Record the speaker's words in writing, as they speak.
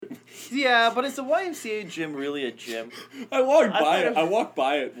Yeah, but is the YMCA gym really a gym? I walked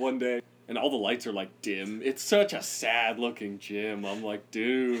by it one day, and all the lights are like dim. It's such a sad looking gym. I'm like,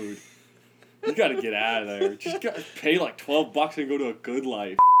 dude, you gotta get out of there. Just gotta pay like $12 and go to a Good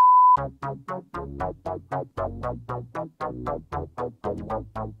Life.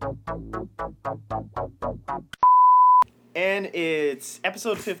 And it's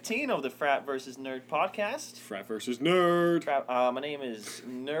episode 15 of the Frat vs. Nerd podcast. Frat versus nerd. My name is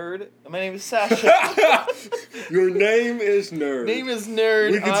Nerd. My name is Sasha. Your name is Nerd. Name is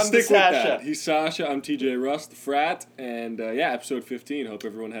Nerd. We can I'm stick with Sasha. that. He's Sasha. I'm TJ Russ, the Frat, and yeah, episode 15. Hope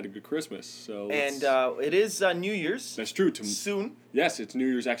everyone had a good Christmas. So and it is New Year's. That's true. Soon. Yes, it's New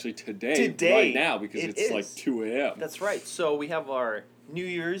Year's actually today. Today. Right now, because it's like 2 a.m. That's right. So we have our New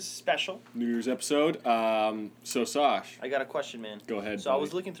Year's special. New Year's episode. So Sash. I got a question, man. Go ahead. So buddy. I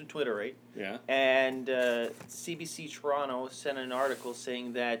was looking through Twitter, right? Yeah. And CBC Toronto sent an article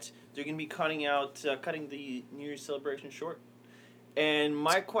saying that they're going to be cutting the New Year's celebration short. And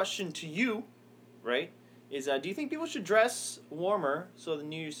my question to you, right, is do you think people should dress warmer so the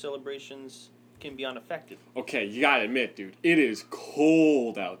New Year's celebrations can be unaffected? Okay, you gotta admit, dude, it is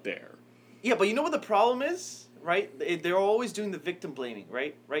cold out there. Yeah, but you know what the problem is? Right? They're always doing the victim blaming,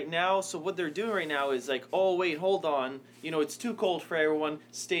 right? Right now, so what they're doing right now is like, oh, wait, hold on. You know, it's too cold for everyone.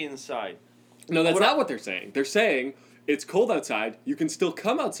 Stay inside. No, that's not what they're saying. They're saying it's cold outside. You can still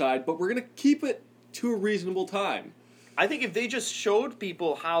come outside, but we're going to keep it to a reasonable time. I think if they just showed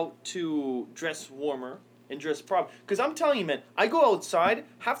people how to dress warmer and dress proper. Because I'm telling you, man, I go outside,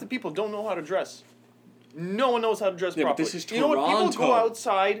 half the people don't know how to dress. No one knows how to dress properly. But this is You know what? People Toronto. go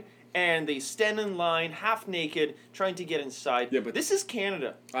outside and they stand in line, half naked, trying to get inside. Yeah, but this is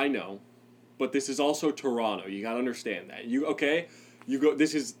Canada. I know, but this is also Toronto. You gotta understand that. You go.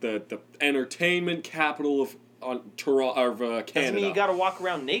 This is the entertainment capital of Canada. Doesn't mean you gotta walk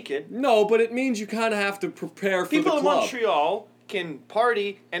around naked. No, but it means you kind of have to prepare for People the in club. Montreal can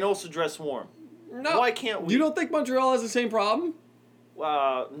party and also dress warm. No, Why can't we? You don't think Montreal has the same problem?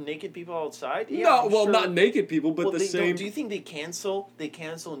 Naked people outside? Yeah, no, I'm well, sure. not naked people, but Well, the they same. Do you think they cancel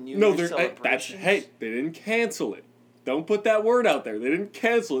New No, Year's celebrations? they didn't cancel it. Don't put that word out there. They didn't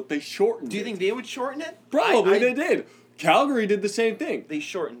cancel it. They shortened it. Do you think they would shorten it? Probably they did. Calgary did the same thing. They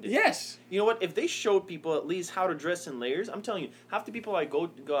shortened it. Yes. You know what? If they showed people at least how to dress in layers, I'm telling you, half the people I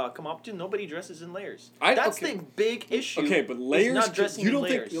come up to, nobody dresses in layers. That's the big issue. Okay, but layers. Is not dressing in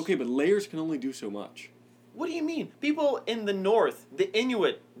layers. Okay, but layers can only do so much. What do you mean? People in the north, the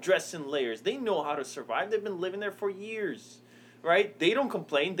Inuit, dress in layers. They know how to survive. They've been living there for years, right? They don't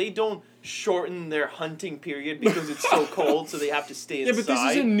complain. They don't shorten their hunting period because it's so cold, so they have to stay inside. Yeah,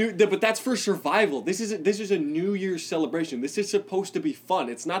 but this is but that's for survival. This is a New Year's celebration. This is supposed to be fun.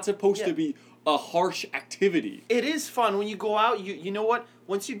 It's not supposed to be a harsh activity. It is fun when you go out. You know what?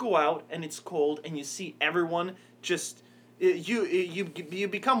 Once you go out and it's cold and you see everyone just. You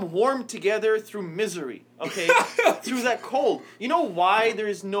become warm together through misery, okay? Through that cold. You know why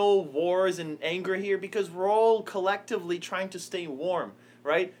there's no wars and anger here? Because we're all collectively trying to stay warm,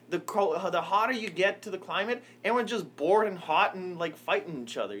 right? The hotter you get to the climate, everyone's just bored and hot and like fighting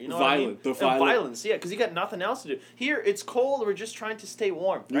each other. You know what I mean? Violence, yeah, because you got nothing else to do. Here it's cold. We're just trying to stay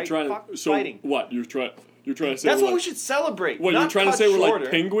warm, right? Fighting. What you're trying to say? That's what we should celebrate. What you're trying to say? We're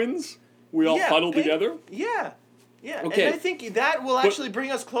like penguins. We all huddle together. Yeah. Yeah, okay. And I think that will actually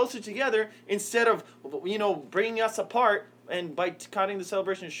bring us closer together instead of, bringing us apart and by cutting the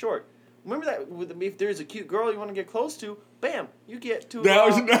celebration short. Remember that if there's a cute girl you want to get close to, bam, you get to...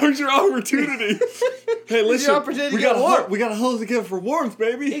 Now's your opportunity. Hey, listen, we gotta huddle together for warmth,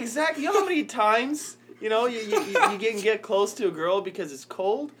 baby. Exactly. You know how many times... you can get close to a girl because it's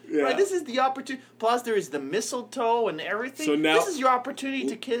cold. Yeah. Right. This is the opportunity. Plus, there is the mistletoe and everything. So now, this is your opportunity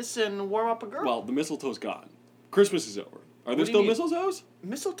to kiss and warm up a girl. Well, the mistletoe's gone. Christmas is over. Are there still mistletoes?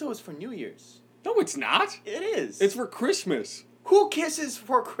 Mistletoe is for New Year's. No, it's not. It is. It's for Christmas. Who kisses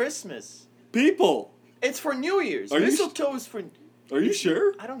for Christmas? People. It's for New Year's. Mistletoe is for... Are you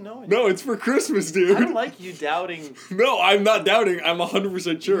sure? I don't know. No, it's for Christmas, dude. I don't like you doubting... No, I'm not doubting. I'm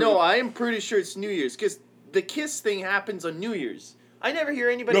 100% sure. No, I am pretty sure it's New Year's. Because the kiss thing happens on New Year's. I never hear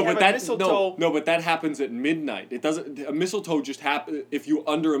anybody have a mistletoe... No, but that happens at midnight. It doesn't... A mistletoe just happens... If you're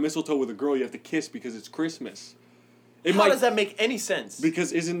under a mistletoe with a girl, you have to kiss because it's Christmas. How does that make any sense?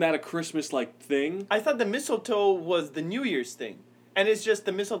 Because isn't that a Christmas-like thing? I thought the mistletoe was the New Year's thing. And it's just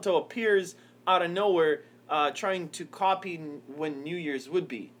the mistletoe appears out of nowhere trying to copy when New Year's would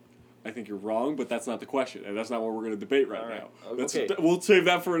be. I think you're wrong, but that's not the question, and that's not what we're going to debate right now. Okay. We'll save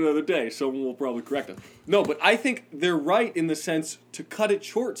that for another day. Someone will probably correct us. No, but I think they're right in the sense to cut it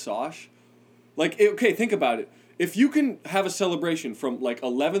short, Sosh. Like, okay, think about it. if you can have a celebration from like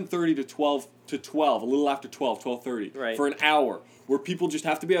 11:30 to 12, a little after 12:30, Right. for an hour, where people just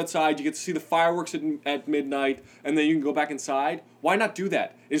have to be outside, you get to see the fireworks at midnight, and then you can go back inside. Why not do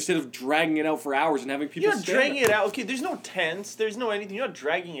that instead of dragging it out for hours and having people? You're not dragging it out. Okay, there's no tents. There's no anything. You're not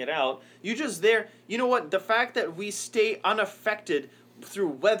dragging it out. You're just there. You know what? The fact that we stay unaffected through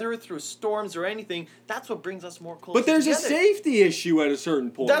weather, through storms or anything, that's what brings us more closer But there's together. a safety issue at a certain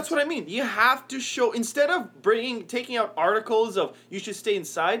point. That's what I mean. You have to show, instead of taking out articles of you should stay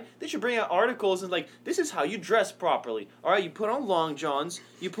inside, they should bring out articles and like, this is how you dress properly. All right, you put on long johns,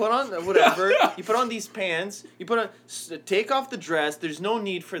 you put on whatever, you put on these pants, you put on, take off the dress. There's no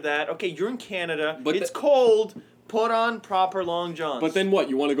need for that. Okay, you're in Canada. But it's cold. Put on proper long johns. But then what?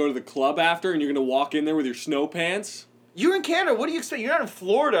 You want to go to the club after and you're going to walk in there with your snow pants? You're in Canada. What do you expect? You're not in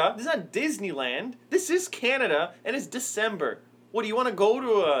Florida. This is not Disneyland. This is Canada, and it's December. What do you want to go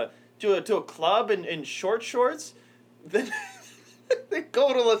to a club in short shorts? Then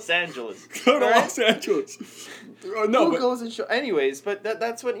go to Los Angeles. Go to all right? Los Angeles. No, Who but goes in short? Anyways, but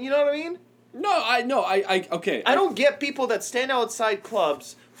that's what you know what I mean. Okay. I don't get people that stand outside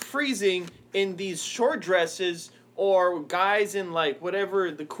clubs freezing in these short dresses or guys in like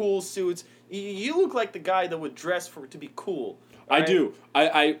whatever the cool suits. You look like the guy that would dress to be cool. I right? do.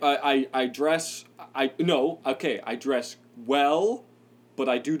 I dress. I dress well, but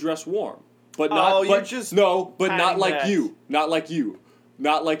I do dress warm. But not. Oh, you're but, just no, but not padding like that. you. Not like you.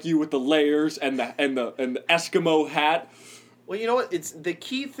 Not like you with the layers and the Eskimo hat. Well, you know what? It's the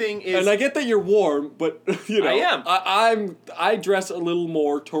key thing is. And I get that you're warm, but you know, I am. I dress a little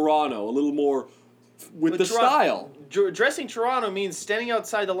more Toronto, a little more with the style. Dressing Toronto means standing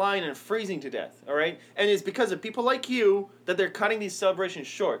outside the line and freezing to death. All right, and it's because of people like you that they're cutting these celebrations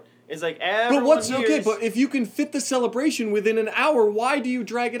short. It's like everyone But what's hears, okay? But if you can fit the celebration within an hour, why do you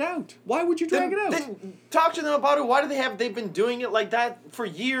drag it out? Why would you drag it out? Then talk to them about it. Why do they've been doing it like that for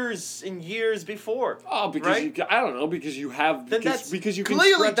years and years before? Oh, because right? I don't know. Because you have because you can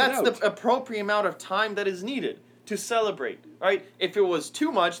clearly stretch that's it out. the appropriate amount of time that is needed to celebrate. Right? If it was too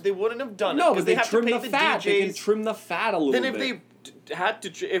much, they wouldn't have done it. No, but they have trim to pay the fat. DJs. They can trim the fat a little bit. Then if they had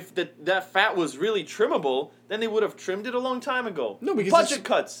to, if that fat was really trimmable, then they would have trimmed it a long time ago. No, because budget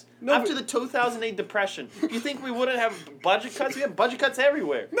cuts. No, After the 2008 depression, you think we wouldn't have budget cuts? We have budget cuts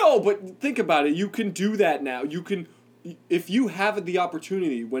everywhere. No, but think about it. You can do that now. You can, if you have the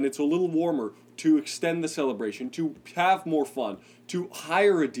opportunity when it's a little warmer to extend the celebration, to have more fun, to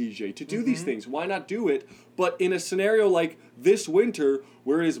hire a DJ, to do these things. Why not do it? But in a scenario like this winter,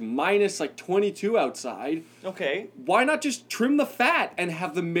 where it is minus like 22 outside, Okay. why not just trim the fat and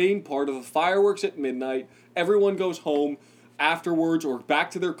have the main part of the fireworks at midnight? Everyone goes home afterwards or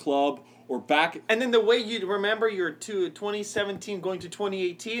back to their club or back. And then the way you remember your 2017 going to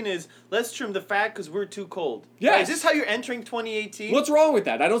 2018 is let's trim the fat because we're too cold. Yes. Right? Is this how you're entering 2018? What's wrong with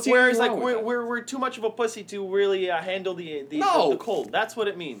that? I don't see Whereas anything like wrong with that. we're too much of a pussy to really handle the No. cold. That's what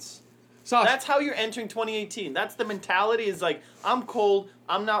it means. Sasha, That's how you're entering 2018. That's the mentality is like, I'm cold,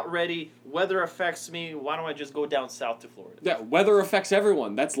 I'm not ready, weather affects me, why don't I just go down south to Florida? yeah, weather affects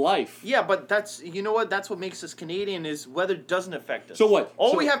everyone. That's life. Yeah, but you know what, that's what makes us Canadian is weather doesn't affect us. So what?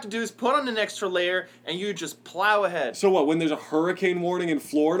 All So- we have to do is put on an extra layer and you just plow ahead. So what? When there's a hurricane warning in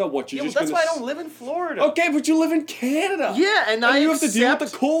Florida, what you Yeah, well, just that's gonna why I don't live in Florida. Okay, but you live in Canada. Yeah, and I you have to deal with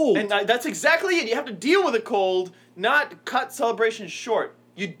accept- the cold. And that's exactly it. You have to deal with the cold, not cut celebrations short.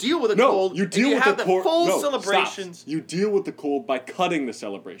 You deal with the no, cold. you deal and with have the the cold. full No, celebrations. stop. You deal with the cold by cutting the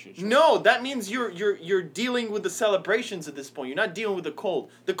celebrations. No, that means you're dealing with the celebrations at this point. You're not dealing with the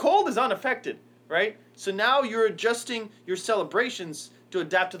cold. The cold is unaffected, right? So now you're adjusting your celebrations to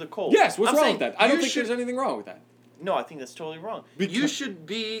adapt to the cold. Yes, what's I'm wrong saying with that? I don't you think should- there's anything wrong with that. No, I think that's totally wrong. Because-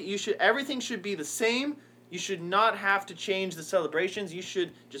 Everything should be the same. You should not have to change the celebrations. You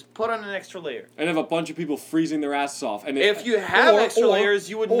should just put on an extra layer. And have a bunch of people freezing their asses off. And If you have or- extra or- layers,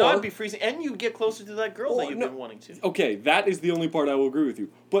 you would or- not be freezing, and you get closer to that girl Or that you've no- been wanting to. Okay, that is the only part I will agree with you.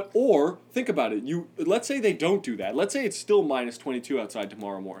 But think about it. Let's say they don't do that. Let's say it's still minus 22 outside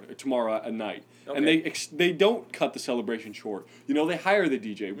tomorrow at night, and Okay. they don't cut the celebration short. They hire the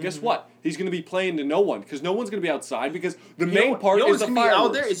DJ. Guess what? He's going to be playing to no one because no one's going to be outside because the main part you know is the what's gonna be fireworks.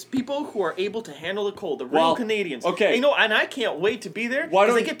 out there is people who are able to handle the cold, the real Well, Canadians. okay. And I can't wait to be there Why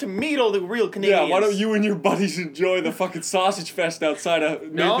because I don't- get to meet all the real Canadians. Yeah, why don't you and your buddies enjoy the fucking sausage fest outside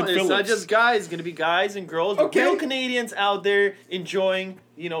of No, Nathan it's Phillips? not just guys. It's gonna be guys and girls. The Okay. real Canadians out there enjoying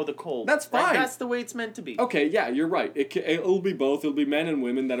the cold. That's right? fine. That's the way it's meant to be. Okay, yeah, you're right. It'll be both. It'll be men and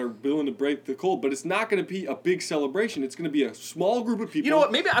women that are willing to break the cold, but it's not going to be a big celebration. It's going to be a small group of people. You know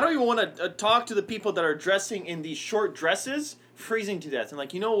what? Maybe I don't even want to talk to the people that are dressing in these short dresses, freezing to death. And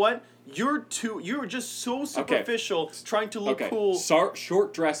like, you know what? You're just so superficial, trying to look cool.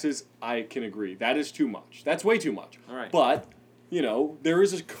 Short dresses, I can agree. That is too much. That's way too much. All right. But, there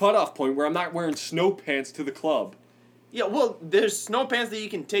is a cutoff point where I'm not wearing snow pants to the club. Yeah, well, there's snow pants that you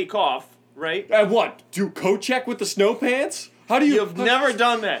can take off, right? And what? Do coat check with the snow pants? How do you... You've never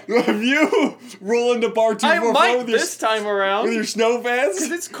done that. Have you roll into bar 2 I might this time around. With your snow pants?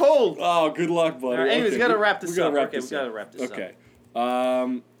 Because it's cold. Oh, good luck, buddy. Right, anyways, we gotta wrap this up. We gotta wrap this up. Okay.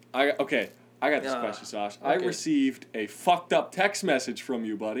 I got this question, Sash. Okay. I received a fucked up text message from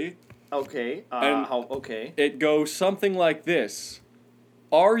you, buddy. Okay. And okay. It goes something like this.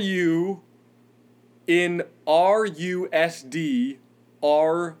 Are you in RUSD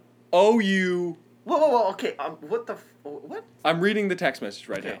ROU? Whoa, okay. What? I'm reading the text message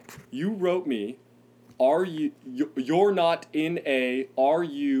right now. You wrote me, you're not in a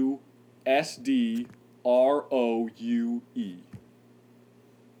RUSD ROUE.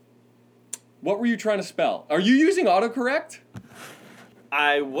 What were you trying to spell? Are you using autocorrect?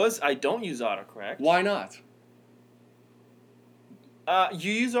 I don't use autocorrect. Why not?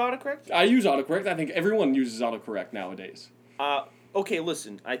 You use autocorrect? I use autocorrect. I think everyone uses autocorrect nowadays. Okay,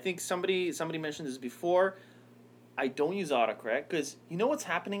 listen. I think somebody mentioned this before. I don't use autocorrect because you know what's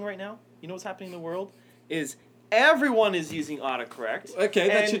happening right now? You know what's happening in the world? Is everyone is using autocorrect. Okay,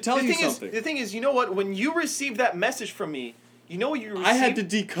 that should tell you something. The thing is, you know what? When you received that message from me, you know what you received? I had to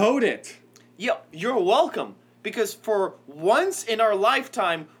decode it. Yeah, you're welcome. Because for once in our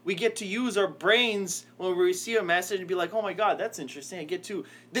lifetime, we get to use our brains when we receive a message and be like, oh my God, that's interesting. I get to...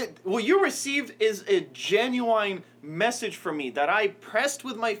 What you received is a genuine message from me that I pressed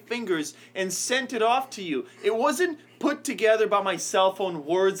with my fingers and sent it off to you. It wasn't put together by my cell phone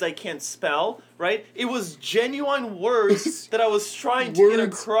words I can't spell, right? It was genuine words that I was trying to get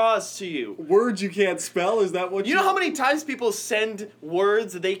across to you. Words you can't spell? Is that what you know how many times people send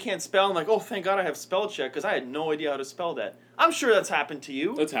words that they can't spell? I'm like, oh, thank God I have spell check because I had no idea how to spell that. I'm sure that's happened to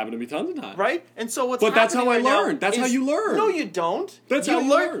you. That's happened to me tons of times. Right? And so what's But that's how I right learned. That's how you learn. No, you don't. That's how you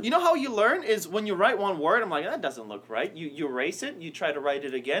learn. You know how you learn is when you write one word, I'm like, that doesn't look right. You erase it, you try to write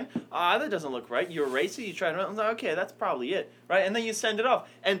it again. That doesn't look right. You erase it, you try to... I'm like, okay, that's probably it. Right? And then you send it off.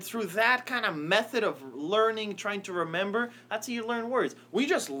 And through that kind of method of learning, trying to remember, that's how you learn words. When you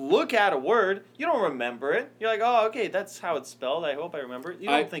just look at a word, you don't remember it. You're like, oh, okay, that's how it's spelled. I hope I remember it. You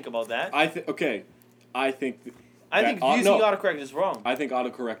don't think about that. I think using autocorrect is wrong. I think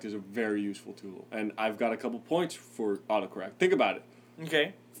autocorrect is a very useful tool. And I've got a couple points for autocorrect. Think about it.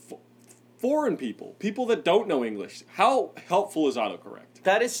 Okay. Foreign people that don't know English, how helpful is autocorrect?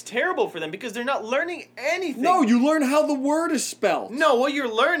 That is terrible for them because they're not learning anything. No, you learn how the word is spelled. No, what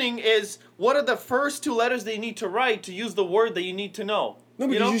you're learning is what are the first 2 letters they need to write to use the word that you need to know. No,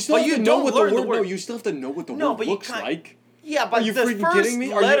 because you still have to know what the word. No, you still have to know what the word looks like. Yeah, but the first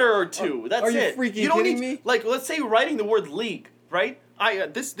letter or two. That's it. Are you freaking kidding me? Like, let's say writing the word league, right?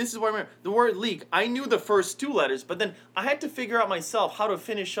 This is what I remember. The word league. I knew the first 2 letters, but then I had to figure out myself how to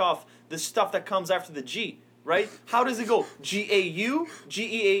finish off the stuff that comes after the G. Right? How does it go? G-A-U?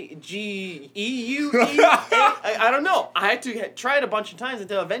 G-E-A-G-E-U-E? I don't know. I had to try it a bunch of times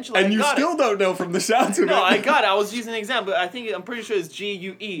until eventually I got it. And you still don't know from the sounds of it. No, I got it. I was using an example, but I'm pretty sure it's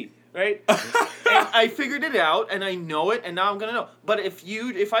G-U-E. Right? And I figured it out, and I know it, and now I'm going to know. But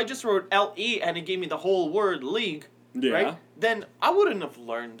if I just wrote L-E and it gave me the whole word league, right? Then I wouldn't have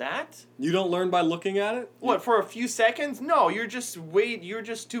learned that. You don't learn by looking at it? What, for a few seconds? No, you're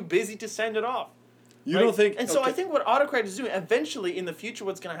just too busy to send it off. You don't think... And so I think what autocorrect is doing, eventually in the future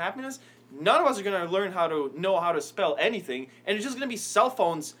what's going to happen is none of us are going to learn how to know how to spell anything, and it's just going to be cell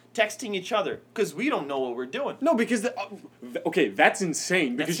phones texting each other because we don't know what we're doing. No, because that's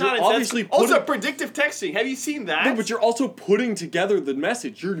insane. Because that's you're obviously also predictive texting. Have you seen that? No, but you're also putting together the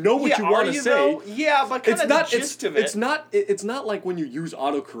message. You know what you want to say. Though? Yeah, but kind of the gist of it. It's not like when you use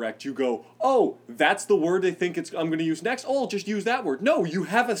autocorrect, you go, oh, that's the word they think I'm going to use next. Oh, I'll just use that word. No, you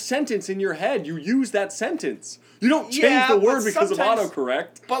have a sentence in your head. You use that sentence. You don't change the word because of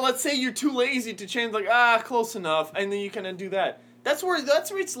autocorrect. But let's say you're too lazy to change, close enough, and then you kind of do that. That's where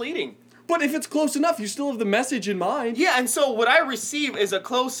it's leading. But if it's close enough, you still have the message in mind. Yeah, and so what I receive is a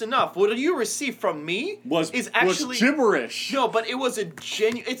close enough. What you receive from me was gibberish. No, but it was a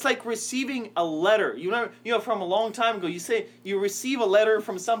genuine... It's like receiving a letter. You know, from a long time ago, you receive a letter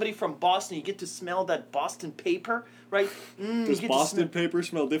from somebody from Boston. You get to smell that Boston paper, right? Does Boston paper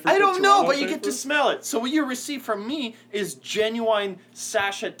smell different? I don't than know, Toronto but you paper? get to smell it. So what you receive from me is genuine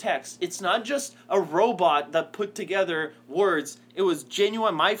Sasha text. It's not just a robot that put together words. It was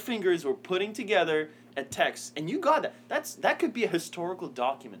genuine. My fingers were putting together a text, and you got that. That could be a historical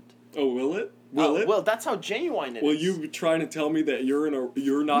document. Oh, will it? Will it? Well, that's how genuine it is. Will you be trying to tell me that you're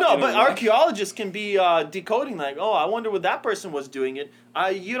not? No, in but a rush? archaeologists can be decoding like, oh, I wonder what that person was doing it.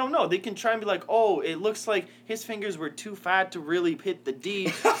 You don't know. They can try and be like, oh, it looks like his fingers were too fat to really hit the D,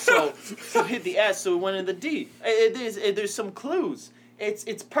 so to hit the S, so it went in the D. There's some clues.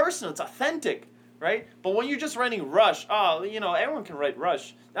 It's personal. It's authentic, right? But when you're just writing Rush, everyone can write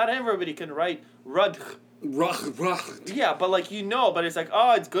Rush. Not everybody can write Rud. Ruch. Yeah, but but it's like,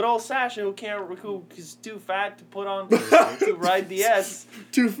 oh, it's good old Sasha who is too fat to put on to ride the S.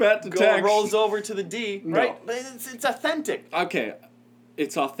 Too fat to text. Rolls over to the D, No. right? But it's authentic. Okay,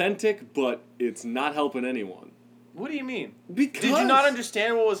 it's authentic, but it's not helping anyone. What do you mean? Because Did you not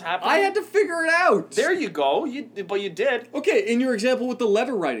understand what was happening? I had to figure it out. There you go. But you did. Okay, in your example with the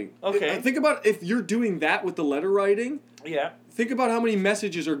letter writing. Okay. Think about if you're doing that with the letter writing. Yeah. Think about how many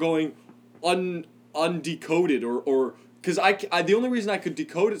messages are going undecoded or because I the only reason I could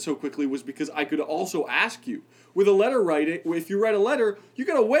decode it so quickly was because I could also ask you. With a letter writing, if you write a letter, you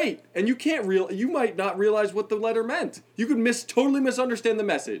gotta wait, and you might not realize what the letter meant. You could totally misunderstand the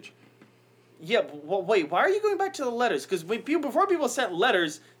message. Yeah, but wait, why are you going back to the letters? Because before people sent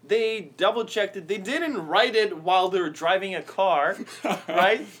letters, they double-checked it. They didn't write it while they were driving a car,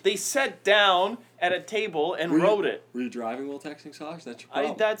 right? They sat down at a table and wrote it. Were you driving while texting, Sash? That's your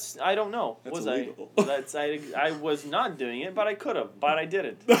problem. I don't know. That's was illegal. I was not doing it, but I could have. But I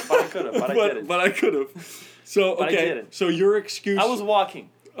didn't. But I could have. But I didn't. But I could have. So But I okay. didn't. So your excuse. I was walking.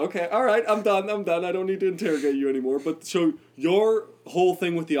 Okay, all right, I'm done. I don't need to interrogate you anymore. But so your whole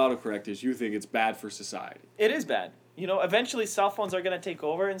thing with the autocorrect is you think it's bad for society. It is bad. Eventually cell phones are going to take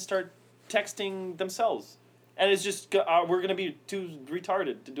over and start texting themselves. And it's just, we're going to be too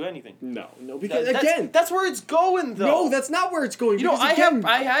retarded to do anything. No, because again... That's where it's going, though. No, that's not where it's going. I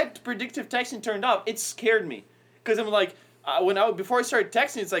had predictive texting turned off. It scared me. Because I'm like... before I started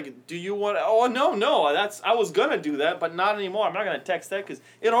texting, it's like, do you want? Oh no, I was gonna do that, but not anymore. I'm not gonna text that because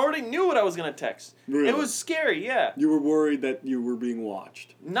it already knew what I was gonna text. Really? It was scary, yeah. You were worried that you were being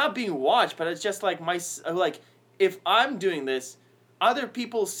watched. Not being watched, but it's just like if I'm doing this, other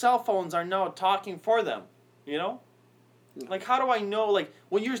people's cell phones are now talking for them. Like, how do I know? Like,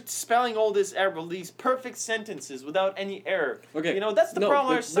 when you're spelling all these perfect sentences without any error. Okay. That's the problem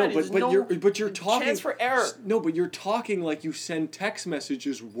on our side. But you're talking chance for error. No, but you're talking like you send text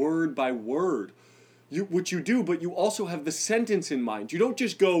messages word by word. What you do, but you also have the sentence in mind. You don't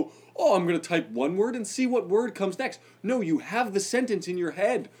just go, oh, I'm going to type one word and see what word comes next. No, you have the sentence in your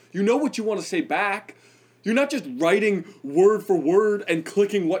head. You know what you want to say back. You're not just writing word for word and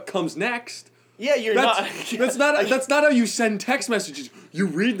clicking what comes next. Yeah, that's not how you send text messages. You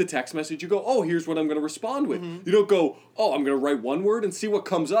read the text message, you go, oh, here's what I'm going to respond with. Mm-hmm. You don't go, oh, I'm going to write one word and see what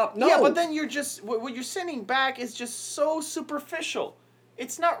comes up. No. Yeah, but then you're just, what you're sending back is just so superficial.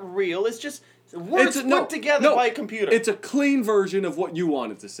 It's not real. It's just words put together by a computer. It's a clean version of what you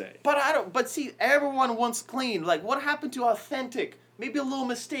wanted to say. But see, everyone wants clean. Like, what happened to authentic? Maybe a little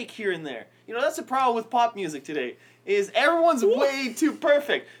mistake here and there. That's the problem with pop music today. Is everyone's way too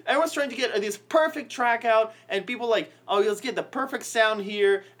perfect. Everyone's trying to get this perfect track out, and people like, oh, let's get the perfect sound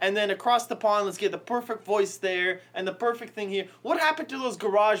here, and then across the pond, let's get the perfect voice there, and the perfect thing here. What happened to those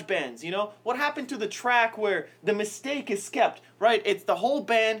garage bands, What happened to the track where the mistake is kept, right? It's the whole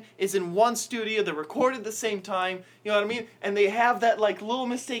band is in one studio, they record at the same time, you know what I mean? And they have that, little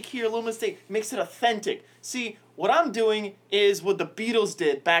mistake here, little mistake, makes it authentic. See, what I'm doing is what the Beatles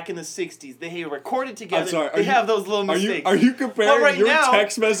did back in the 60s. They recorded together. I'm sorry, they have those little mistakes. Are you comparing your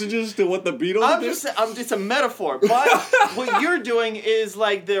text messages to what the Beatles did? I'm just a metaphor. But what you're doing is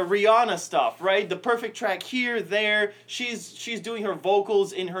like the Rihanna stuff, right? The perfect track here, there. She's doing her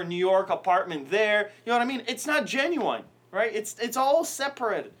vocals in her New York apartment there. You know what I mean? It's not genuine, right? It's all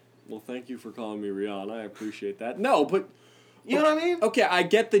separated. Well, thank you for calling me Rihanna. I appreciate that. No, but... You know what I mean? Okay, I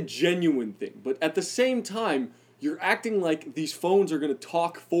get the genuine thing. But at the same time... You're acting like these phones are going to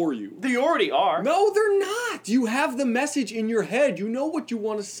talk for you. They already are. No, they're not. You have the message in your head. You know what you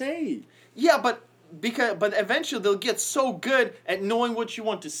want to say. Yeah, but eventually they'll get so good at knowing what you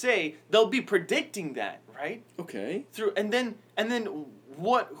want to say, they'll be predicting that, right? Okay. And then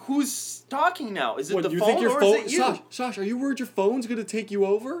who's talking now? Is it the phone think your or phone, is it you? Sash, are you worried your phone's going to take you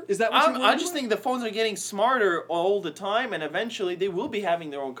over? Is that what you're worried I just think the phones are getting smarter all the time, and eventually they will be having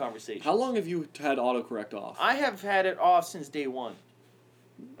their own conversation. How long have you had autocorrect off? I have had it off since day one.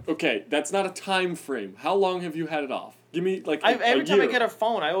 Okay, that's not a time frame. How long have you had it off? Give me like every a time I year. get a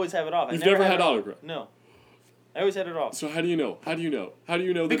phone, I always have it off. You've never had it autocorrect? No. I always had it off. So how do you know? How do you know? How do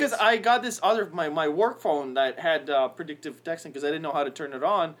you know that Because I got this other my work phone that had predictive texting because I didn't know how to turn it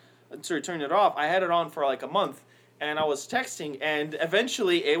on, turn it off. I had it on for like a month, and I was texting, and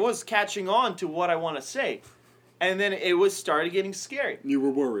eventually it was catching on to what I want to say, and then it was started getting scary. You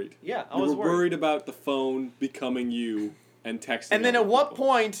were worried. Yeah, I you was were worried about the phone becoming you and texting. And then other at what people.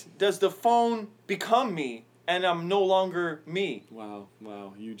 point does the phone become me, and I'm no longer me? Wow,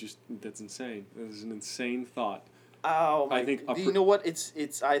 that's insane. That is an insane thought. Oh my! I think You know what?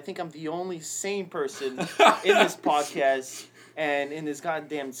 It's. I think I'm the only sane person in this podcast and in this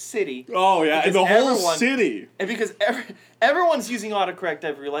goddamn city. Oh yeah, in the whole city. And because everyone's using autocorrect,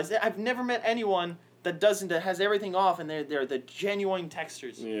 I've realized. I've never met anyone that doesn't, that has everything off, and they're the genuine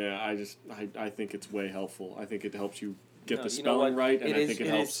texters. Yeah, I think it's way helpful. I think it helps you get the you know spelling what? right, and I think it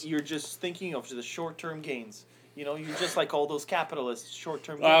helps. You're just thinking of the short-term gains. You know, you're just like all those capitalists,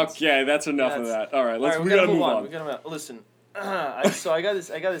 short-term gains. Okay, that's enough of that. All right, we gotta move on. We gotta listen. So I got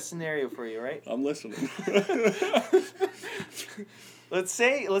this scenario for you, right? I'm listening. Let's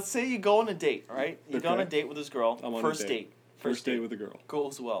say you go on a date, right? You go on a date with this girl. I'm on first a date. First date with a girl.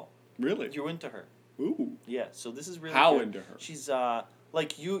 Goes well. Really? You're into her. Ooh. Yeah. So this is really How good. into her? She's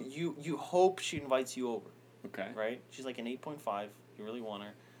like you hope she invites you over. Okay. Right. She's like an 8.5. You really want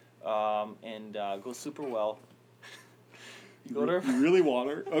her, and goes super well. You go to her. You really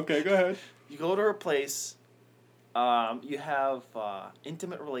want her? Okay, go ahead. You go to her place. You have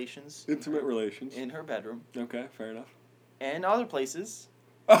intimate relations. Intimate relations. In her bedroom. Okay, fair enough. And other places.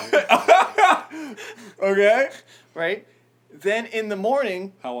 Okay. Right? Then in the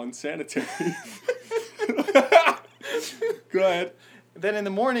morning. How unsanitary. Go ahead. Then in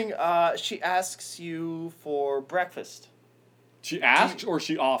the morning, she asks you for breakfast. She asks or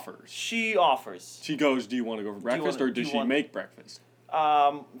she offers? She offers. She goes, do you want to go for breakfast or does she make breakfast?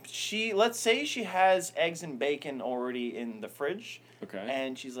 Let's say she has eggs and bacon already in the fridge. Okay.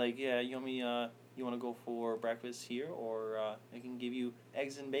 And she's like, yeah, you want to go for breakfast here, or I can give you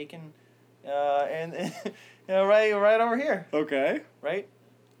eggs and bacon, and right over here. Okay. Right.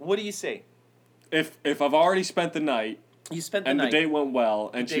 What do you say? If I've already spent the night. You spent the night. And the date went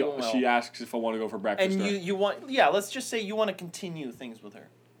well, and she asks if I want to go for breakfast. And you want, yeah, let's just say you want to continue things with her.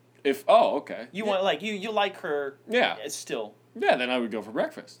 Okay. You want, like, you like her. Yeah. Still. Yeah, then I would go for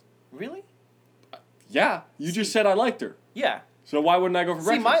breakfast. Really? Yeah. You just said I liked her. Yeah. So why wouldn't I go for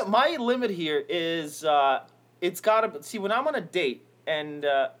breakfast? See, my limit here is it's gotta see when I'm on a date, and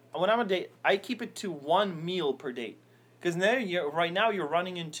when I'm on a date, I keep it to one meal per date, because right now you're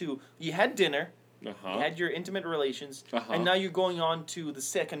running into, you had dinner. Uh-huh. You had your intimate relations, and now you're going on to the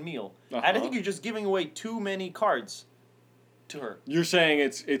second meal. Uh-huh. And I think you're just giving away too many cards to her. You're saying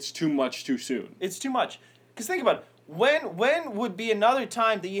it's too much too soon. It's too much. Because think about it. When would be another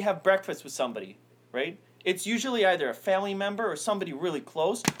time that you have breakfast with somebody, right? It's usually either a family member or somebody really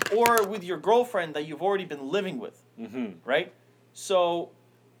close, or with your girlfriend that you've already been living with, right? So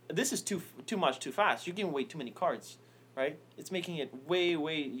this is too much too fast. You're giving away too many cards. Right, it's making it way.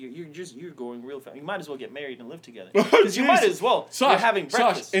 You're going real fast. You might as well get married and live together. Because you might as well. You're having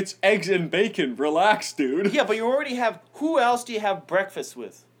breakfast. It's eggs and bacon. Relax, dude. Yeah, but you already have. Who else do you have breakfast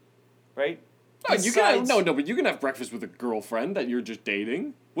with? Right. But you can have breakfast with a girlfriend that you're just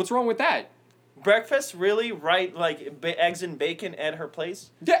dating. What's wrong with that? Breakfast, really? Right, like eggs and bacon at her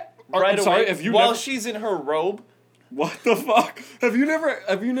place. Yeah. Right I'm sorry. away, while she's in her robe. What the fuck? Have you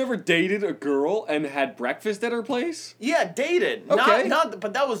never dated a girl and had breakfast at her place? Yeah, dated. Okay.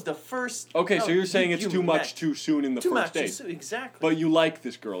 But that was the first. Okay, so you're saying it's too much too soon in the first date. Too much, exactly. But you like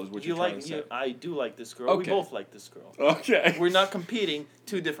this girl, is what you're trying to say. I do like this girl. Okay. We both like this girl. Okay. We're not competing.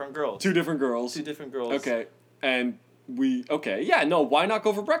 Two different girls. Two different girls. Okay, and yeah, no, why not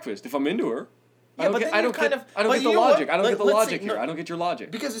go for breakfast if I'm into her? Yeah, I don't get the logic. I don't get the logic here. I don't get your logic.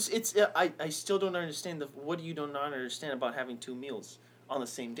 Because I still don't understand what do you don't understand about having two meals on the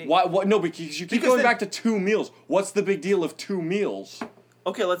same date. Why? What? No, because you keep going back to two meals. What's the big deal of two meals?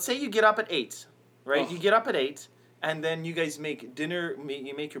 Okay, let's say you get up at 8, right? You get up at 8, and then you guys make dinner.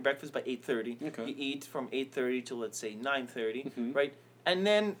 You make your breakfast by 8:30. Okay. You eat from 8:30 to, let's say, 9:30, Mm-hmm. right? And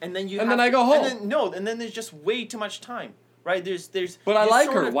then I go home. And then there's just way too much time. Right, there's. But I like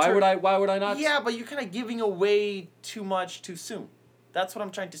her. Why would I not? Yeah, but you're kind of giving away too much too soon. That's what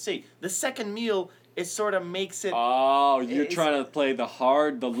I'm trying to say. The second meal, it sort of makes it. Oh, you're trying to play the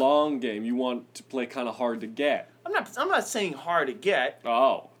long game. You want to play kind of hard to get. I'm not saying hard to get.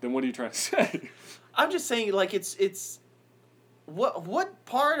 Oh, then what are you trying to say? I'm just saying like it's. What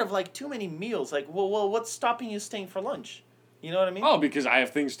part of like too many meals? Like well what's stopping you staying for lunch? You know what I mean? Oh, because I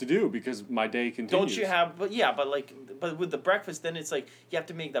have things to do because my day continues. Don't you have? But with the breakfast, then it's like you have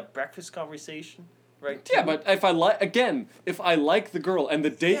to make that breakfast conversation, right? Yeah, but if I like the girl and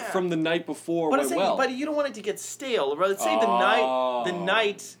the date from the night before went well. But you don't want it to get stale. Right? Let's say the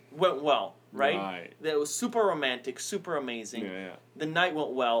night went well, right? Right. That was super romantic, super amazing. Yeah. The night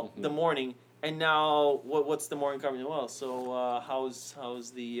went well. The morning, and now what's the morning coming? Well, so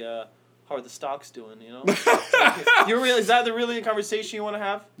how's the how are the stocks doing? You know, is that really a conversation you want to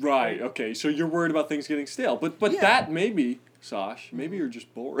have? Right. Okay. So you're worried about things getting stale, but that maybe, Sash, maybe you're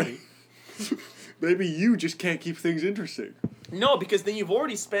just boring. Maybe you just can't keep things interesting. No, because then you've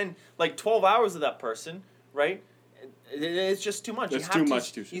already spent like 12 hours with that person, right? It's just too much. That's too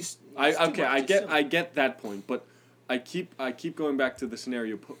much too soon. I get that point, but I keep going back to the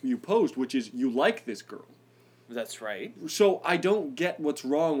scenario you posed, which is you like this girl. That's right. So I don't get what's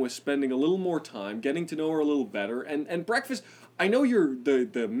wrong with spending a little more time, getting to know her a little better, and breakfast. I know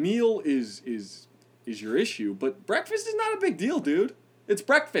the meal is your issue, but breakfast is not a big deal, dude. It's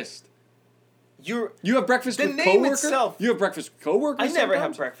breakfast. You have breakfast with coworkers? You have breakfast with coworkers? I never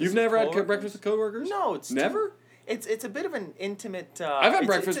have breakfast. You've never had breakfast with coworkers? No, it's never. It's a bit of an intimate. I've had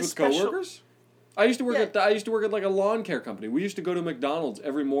breakfast with coworkers. I used to work at like a lawn care company. We used to go to McDonald's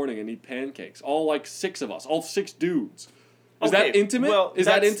every morning and eat pancakes. All like 6 of us, all 6 dudes. Is that intimate? Well, is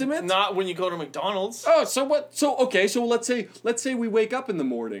that intimate? Not when you go to McDonald's. Oh, so what? So okay, so let's say we wake up in the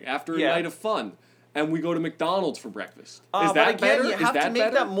morning after a night of fun. And we go to McDonald's for breakfast. Is that better? You have to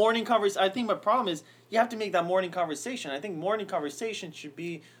make that morning conversation. I think my problem is you have to make that morning conversation. I think morning conversation should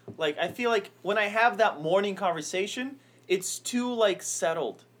be like, I feel like when I have that morning conversation, it's too like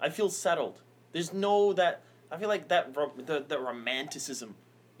settled. I feel settled. There's no that. I feel like that the romanticism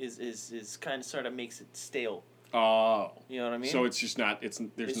is kind of sort of makes it stale. Oh. You know what I mean? So it's just not.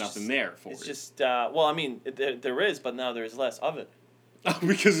 There's nothing there for it. It's just well, I mean, there is, but now there's less of it.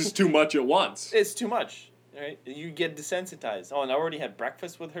 Because it's too much at once. It's too much, right? You get desensitized. Oh, and I already had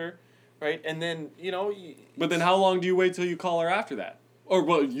breakfast with her, right? And then, But then how long do you wait till you call her after that? Or,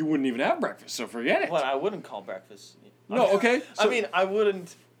 well, you wouldn't even have breakfast, so forget it. Well, I wouldn't call breakfast. No, okay. So, I mean, I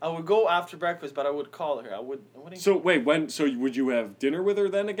wouldn't. I would go after breakfast, but I would call her. I wouldn't. So, wait, so would you have dinner with her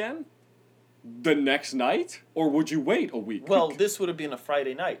then again? The next night? Or would you wait a week? Well, this would have been a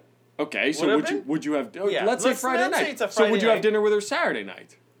Friday night. Okay, so would you have... Let's say Friday night. Say it's a Friday so would you have dinner with her Saturday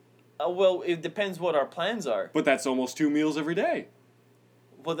night? Well, it depends what our plans are. But that's almost 2 meals every day.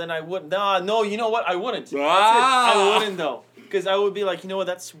 Well, then I would... No, you know what? I wouldn't. I wouldn't, though. Because I would be like, you know what?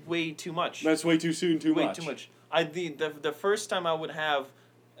 That's way too much. That's way too soon, way too much. The first time I would have...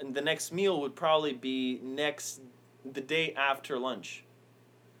 And the next meal would probably be the day after lunch.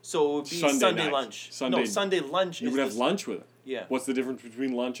 So it would be Sunday lunch. Sunday lunch. You would have lunch with her. Yeah. What's the difference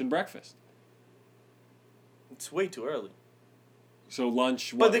between lunch and breakfast? It's way too early. So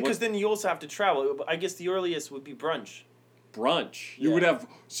lunch... But because then you also have to travel. I guess the earliest would be brunch. Brunch? You would have...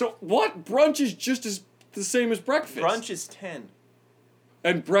 So what? Brunch is just the same as breakfast. Brunch is 10.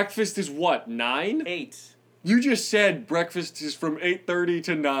 And breakfast is what? 9? 8. You just said breakfast is from 8:30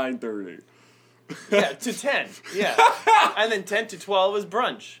 to 9:30. Yeah, to 10. Yeah. And then 10 to 12 is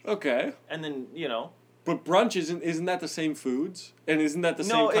brunch. Okay. And then, But brunch isn't that the same foods? And isn't that the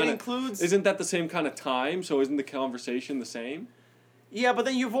same kind of... No, it includes... Isn't that the same kind of time? So isn't the conversation the same? Yeah, but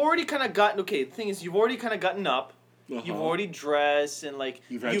then you've already kind of gotten... Okay, the thing is, you've already kind of gotten up. Uh-huh. You've already dressed and,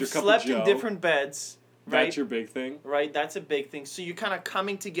 you've slept in different beds. Right? That's your big thing? Right, that's a big thing. So you're kind of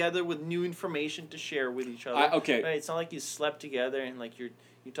coming together with new information to share with each other. Okay. Right? It's not like you slept together and,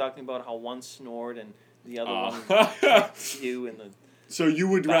 you're talking about how one snored and the other one you and the... So you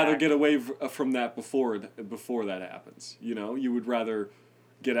would rather get away from that before that happens, You would rather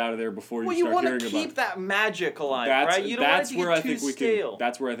get out of there before you start hearing about it. Well, you want to keep that magic alive, right? You don't want it to get too stale.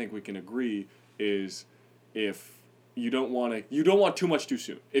 That's where I think we can agree is if you don't want too much too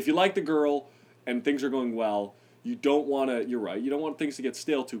soon. If you like the girl and things are going well, you're right, you don't want things to get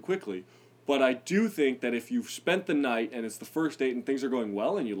stale too quickly. But I do think that if you've spent the night and it's the first date and things are going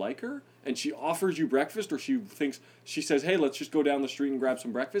well and you like her and she offers you breakfast or she says, hey, let's just go down the street and grab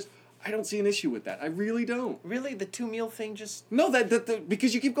some breakfast, I don't see an issue with that. I really don't. Really? The 2 meal thing just... No,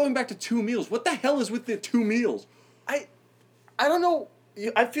 because you keep going back to 2 meals. What the hell is with the 2 meals? I don't know.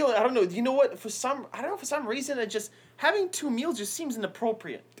 I don't know. You know what? For some reason, having 2 meals just seems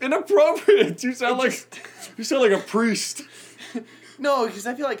inappropriate. Inappropriate? You sound like a priest. No, because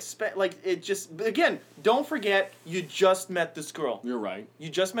I feel like it just... Again, don't forget, you just met this girl. You're right. You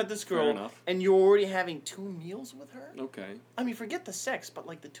just met this girl. Fair enough. And you're already having 2 meals with her? Okay. I mean, forget the sex, but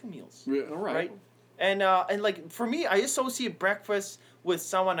the 2 meals. Yeah, all right. And like for me, I associate breakfast with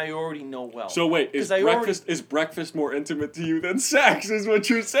someone I already know well. So wait, is breakfast more intimate to you than sex? Is what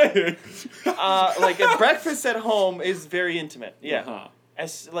you're saying? Like a breakfast at home is very intimate. Yeah. Uh-huh.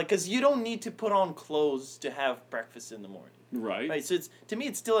 Because you don't need to put on clothes to have breakfast in the morning. Right. Right. So to me,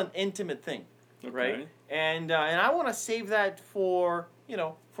 it's still an intimate thing. Okay. Right. And I want to save that for a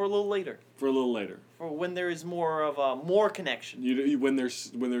little later. For a little later. For when there is more of a more connection. When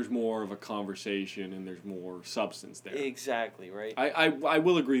there's more of a conversation and there's more substance there. Exactly. Right. I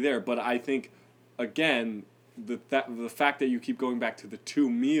will agree there, but I think, again, the fact that you keep going back to the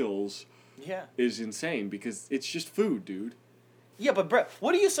 2 meals. Yeah. Is insane because it's just food, dude. Yeah, but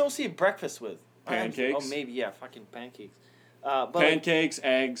what do you associate breakfast with? Pancakes. Maybe fucking pancakes. Pancakes,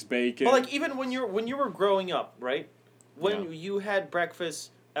 eggs, bacon. But like even when you were growing up, right? When you had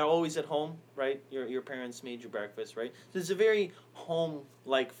breakfast always at home, right? Your parents made you breakfast, right? So it's a very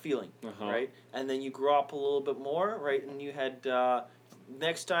home-like feeling, right? And then you grew up a little bit more, right? And you had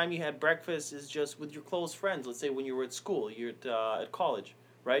next time you had breakfast is just with your close friends. Let's say when you were at school, you're at college.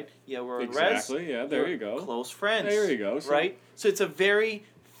 Right? Yeah, we're exactly. Yeah, there you go. Close friends. There you go. Right? So it's a very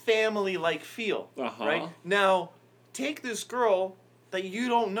family-like feel. Right? Now, take this girl that you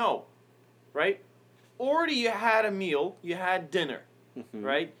don't know, right? Already you had a meal, you had dinner,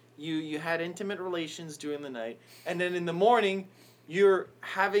 right? You had intimate relations during the night, and then in the morning, you're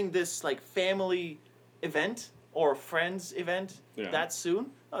having this like family event or friends event that soon.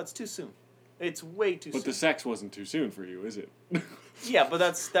 Oh, it's too soon. It's way too soon. But the sex wasn't too soon for you, is it? Yeah, but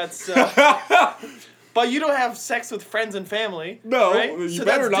that's but you don't have sex with friends and family. No, right? you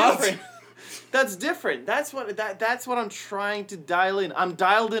better not. Different. That's different. That's what I'm trying to dial in. I'm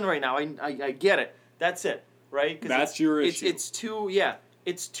dialed in right now. I get it. That's it. Right? That's your issue. It's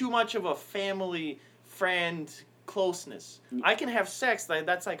too much of a family friend closeness. I can have sex.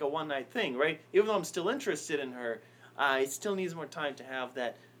 That's like a one night thing, right? Even though I'm still interested in her, it still needs more time to have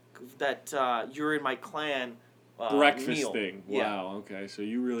that you're in my clan. Breakfast meal. thing. Wow. Okay. So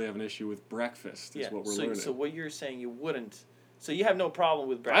you really have an issue with breakfast. Is what we're learning. So what you're saying, you wouldn't. So you have no problem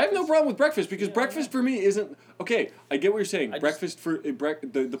with breakfast. I have no problem with breakfast because breakfast for me isn't okay. I get what you're saying.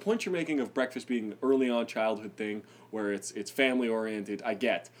 The point you're making of breakfast being early on childhood thing where it's family oriented. I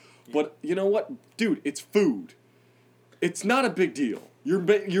get, but you know what, dude? It's food. It's not a big deal. You're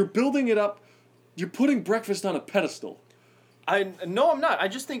building it up. You're putting breakfast on a pedestal. No, I'm not. I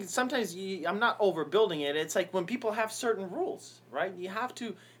just think sometimes I'm not overbuilding it. It's like when people have certain rules, right? You have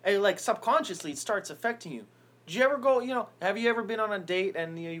to, like subconsciously, it starts affecting you. Did you ever go, have you ever been on a date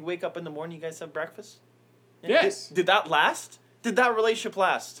and you wake up in the morning, you guys have breakfast? Yes. Did that last? Did that relationship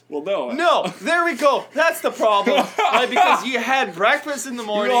last? Well, no. No, there we go. That's the problem, right? Because you had breakfast in the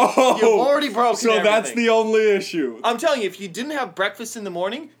morning, you've already broken everything. That's the only issue. I'm telling you, if you didn't have breakfast in the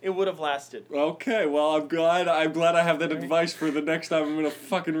morning, it would have lasted. Okay, well, I'm glad I have that advice for the next time I'm in a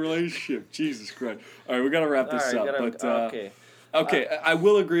fucking relationship. Jesus Christ. All right, we got to wrap this up. Okay. Okay, I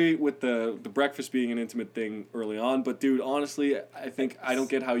will agree with the breakfast being an intimate thing early on, but dude, honestly, I think I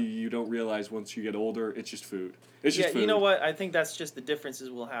don't get how you don't realize once you get older, it's just food. It's just food. You know what? I think that's just the differences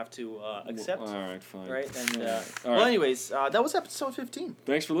we'll have to accept. All right, fine. Right? And all right. Well, anyways, that was episode 15.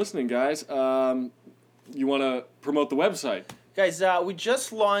 Thanks for listening, guys. You want to promote the website? Guys, we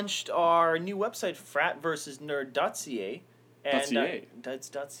just launched our new website, fratversusnerd.ca. And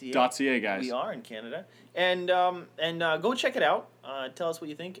that's .ca. .ca, guys. We are in Canada. And go check it out. Tell us what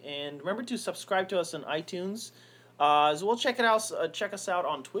you think. And remember to subscribe to us on iTunes. As well, check us out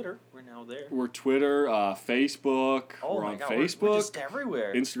on Twitter. We're now there. We're Twitter, Facebook. We're on Facebook. We're just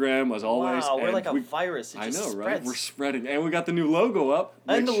everywhere. Instagram, as always. Wow, we're like a virus. It just right? spreads. We're spreading. And we got the new logo up.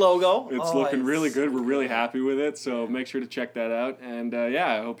 And the logo. It's looking really good. We're really happy with it. So make sure to check that out. And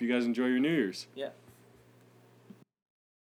I hope you guys enjoy your New Year's. Yeah.